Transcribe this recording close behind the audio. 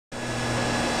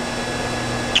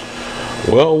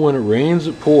Well, when it rains,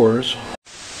 it pours.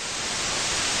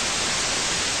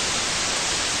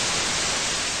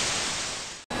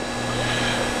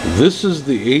 This is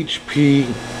the HP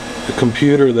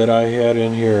computer that I had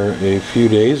in here a few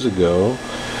days ago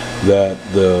that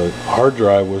the hard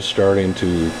drive was starting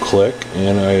to click,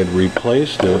 and I had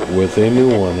replaced it with a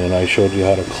new one, and I showed you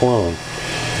how to clone.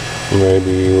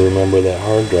 Maybe you remember that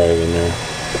hard drive in there.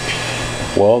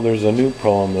 Well, there's a new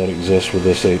problem that exists with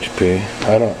this HP.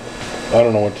 I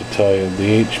don't know what to tell you.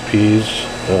 The HPs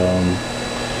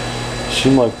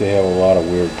seem like they have a lot of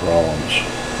weird problems.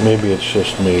 Maybe it's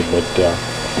just me, but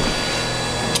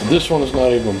this one is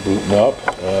not even booting up.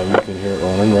 You can hear it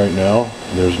running right now.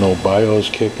 There's no BIOS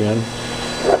kick in.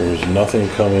 There's nothing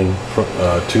coming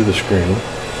to the screen.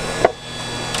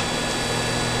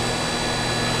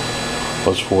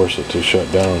 Let's force it to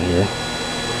shut down here.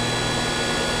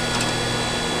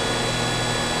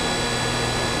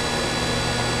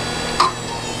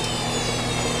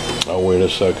 I'll wait a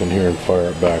second here and fire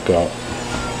it back up.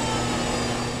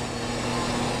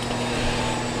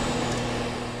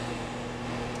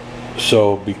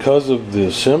 So because of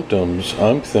the symptoms,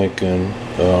 I'm thinking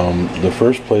the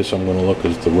first place I'm going to look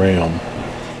is the RAM.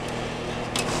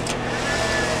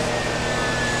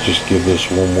 Just give this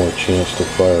one more chance to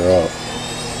fire up.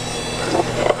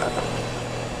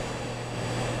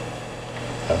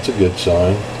 That's a good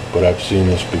sign, but I've seen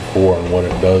this before, and what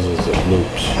it does is it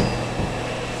loops.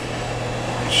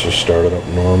 Let's just start it up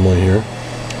normally here.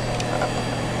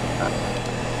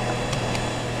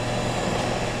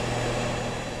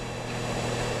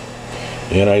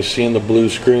 And I seen the blue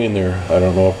screen there. I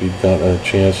don't know if you've got a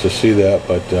chance to see that,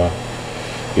 but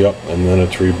yep, and then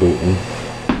it's rebooting.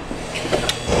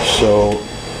 So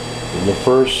the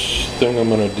first thing I'm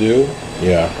going to do,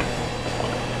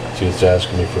 see, it's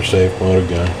asking me for safe mode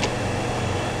again.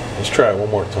 Let's try it one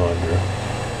more time here.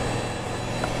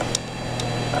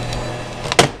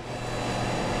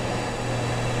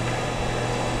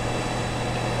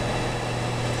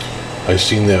 I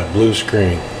seen that blue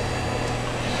screen.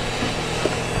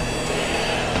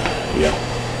 Yeah.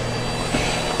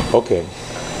 Okay,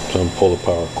 so I'm pull the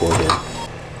power cord here.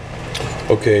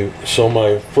 Okay, so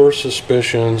my first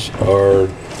suspicions are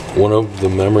one of the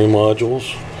memory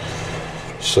modules.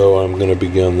 So I'm going to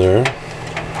begin there.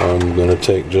 I'm going to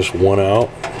take just one out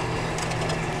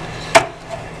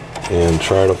and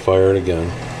try to fire it again.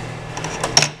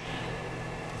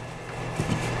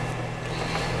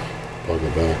 Plug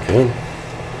it back in.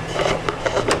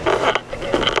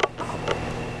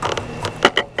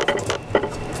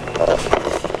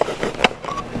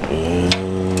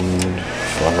 And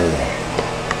fire it up.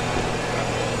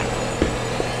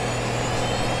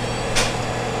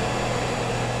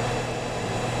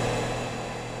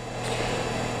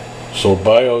 So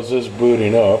BIOS is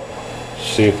booting up.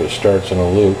 See if it starts in a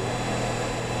loop.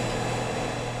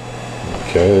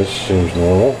 Okay, this seems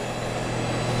normal.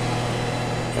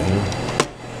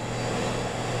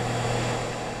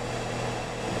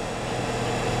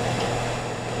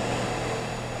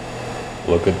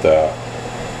 Look at that.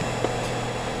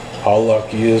 How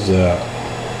lucky is that?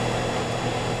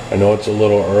 I know it's a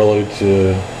little early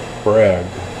to brag,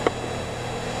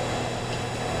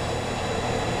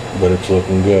 but it's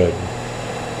looking good.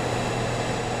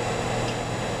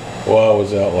 Wow,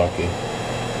 was that lucky.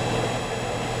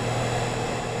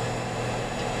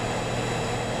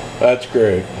 That's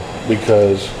great,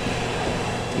 because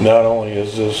not only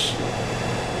is this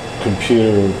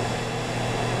computer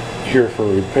here for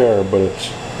repair, but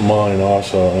it's mine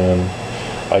also, and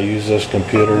I use this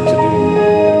computer to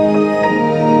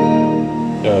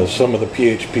do some of the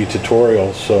PHP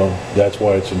tutorials, so that's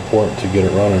why it's important to get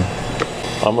it running.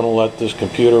 I'm going to let this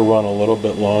computer run a little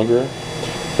bit longer,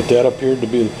 but that appeared to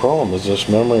be the problem, is this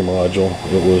memory module.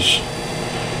 It was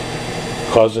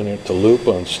causing it to loop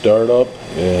on startup,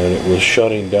 and it was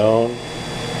shutting down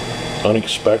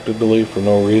unexpectedly for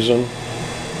no reason.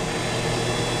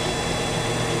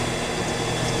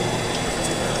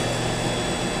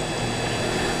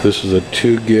 This is a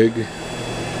 2 gig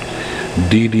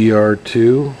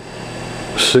DDR2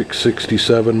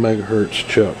 667 megahertz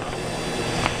chip.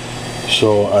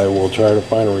 So I will try to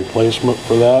find a replacement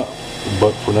for that,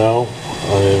 but for now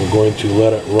I am going to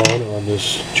let it run on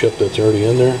this chip that's already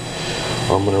in there.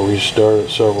 I'm going to restart it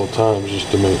several times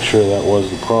just to make sure that was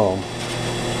the problem.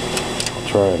 I'll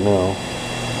try it now.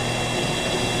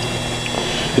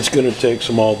 It's going to take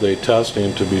some all-day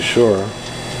testing to be sure,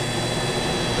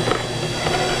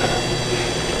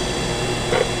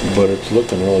 but it's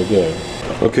looking really good.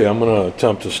 Okay, I'm going to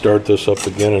attempt to start this up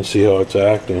again and see how it's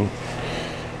acting.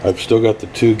 I've still got the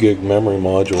 2 gig memory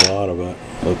module out of it.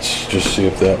 Let's just see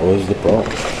if that was the problem.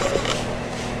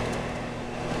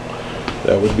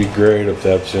 That would be great if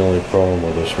that's the only problem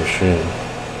with this machine.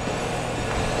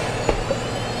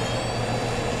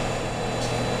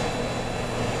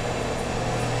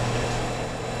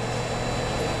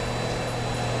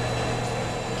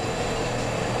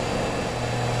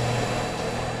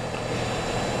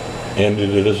 And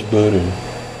it is booting.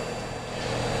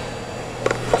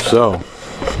 So,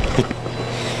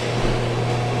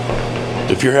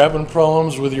 if you're having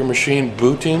problems with your machine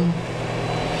booting,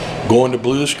 going to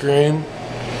blue screen,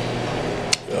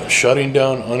 shutting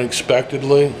down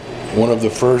unexpectedly, one of the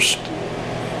first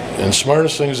and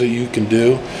smartest things that you can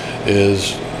do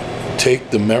is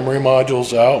take the memory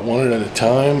modules out one at a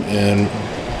time and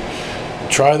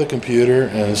try the computer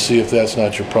and see if that's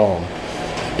not your problem.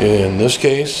 In this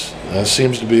case, that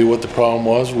seems to be what the problem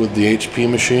was with the HP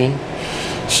machine.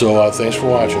 So thanks for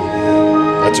watching.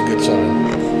 That's a good sign.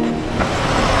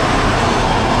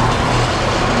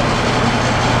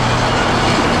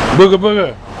 Booga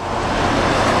booga.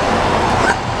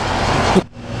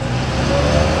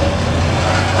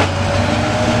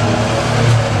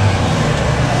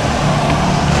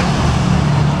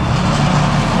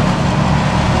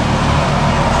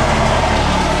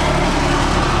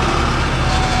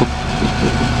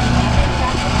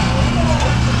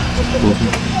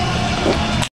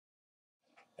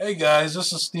 Hey guys,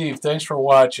 this is Steve. Thanks for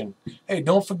watching. Hey,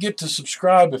 don't forget to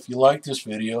subscribe if you like this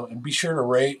video, and be sure to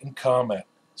rate and comment.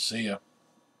 See ya.